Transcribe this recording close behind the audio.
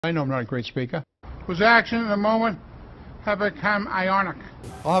I know I'm not a great speaker. Whose actions at the moment have become ionic.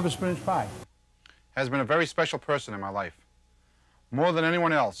 I'll have a spinach pie. Has been a very special person in my life. More than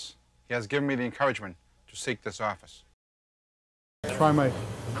anyone else, he has given me the encouragement to seek this office. Try my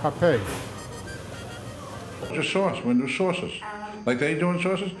cafe. Just sauce. We'll do sauces. Like they doing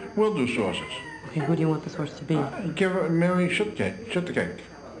sauces, we'll do sauces. Okay, who do you want the sauce to be? Give it Mary Schittercake.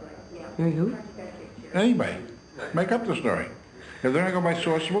 Mary who? Anybody. Make up the story. If they're not going to buy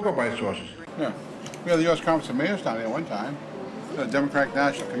sauces, we'll go buy sauces. Yeah. We had the U.S. Conference of Mayors down here one time. The Democratic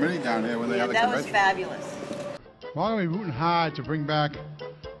National Committee down here where they have the convention. That was fabulous. Well, I'm going to be rooting hard to bring back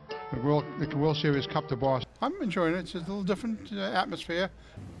the World Series Cup to Boston. I'm enjoying it. It's a little different atmosphere.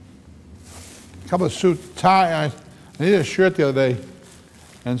 A couple of suit tie. I needed a shirt the other day,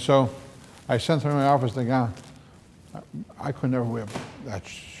 and so I sent them to my office. They gone. I could never wear that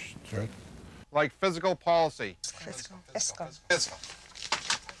shirt. Like physical policy. Fiscal. It's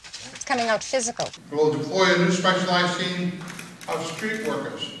coming out physical. We'll deploy a new specialized team of street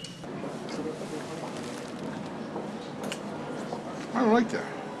workers. I like that.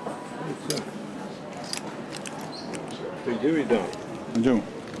 You do or you don't? I do.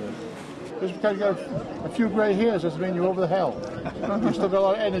 Just because you got a few gray hairs doesn't mean you're over the hill. You still got a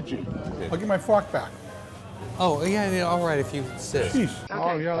lot of energy. I'll get my fork back. Oh, yeah, all right, if you insist. Jeez.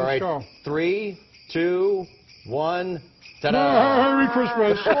 Oh, yeah, let's go. 3, 2, 1. Ta-da! Merry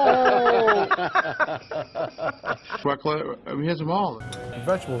Christmas! Oh! He has them all. The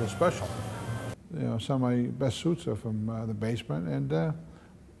vegetables are special. You know, some of my best suits are from the basement, and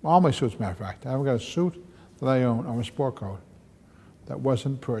all my suits, matter of fact. I haven't got a suit that I own on a sport coat that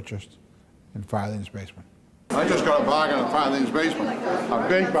wasn't purchased in Filene's basement. I just got a bargain at Filene's basement. A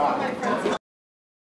big bargain.